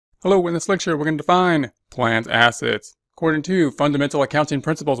Hello, in this lecture we're going to define plant assets. According to Fundamental Accounting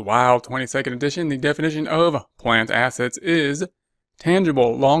Principles, WILE 22nd edition, the definition of plant assets is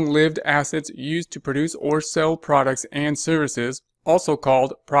tangible, long-lived assets used to produce or sell products and services, also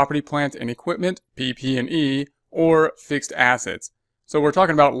called property, plant, and equipment, PP&E, or fixed assets. So we're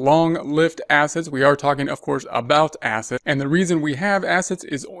talking about long-lived assets. We are talking, of course, about assets. And the reason we have assets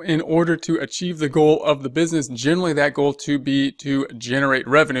is in order to achieve the goal of the business. Generally, that goal to be to generate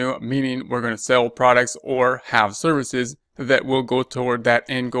revenue, meaning we're going to sell products or have services that will go toward that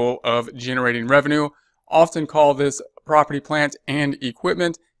end goal of generating revenue. Often call this property, plant, and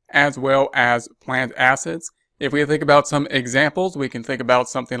equipment, as well as plant assets. If we think about some examples, we can think about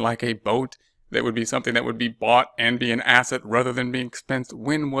something like a boat. That would be something that would be bought and be an asset rather than being expensed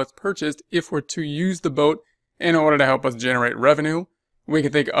when was purchased if we're to use the boat in order to help us generate revenue. We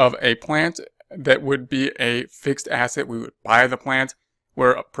can think of a plant that would be a fixed asset. We would buy the plant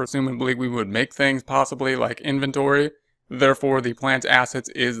where presumably we would make things possibly like inventory. Therefore, the plant assets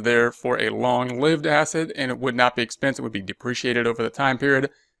is there for a long-lived asset and it would not be expensed. It would be depreciated over the time period.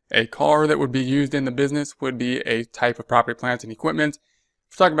 A car that would be used in the business would be a type of property, plant, and equipment.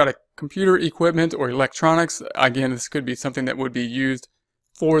 If we're talking about a computer equipment or electronics, again, this could be something that would be used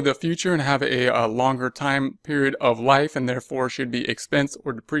for the future and have a longer time period of life and therefore should be expensed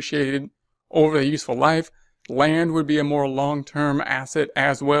or depreciated over the useful life. Land would be a more long-term asset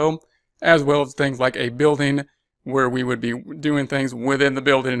as well as things like a building where we would be doing things within the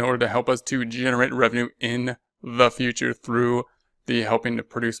building in order to help us to generate revenue in the future through the helping to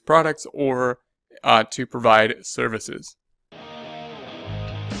produce products or to provide services.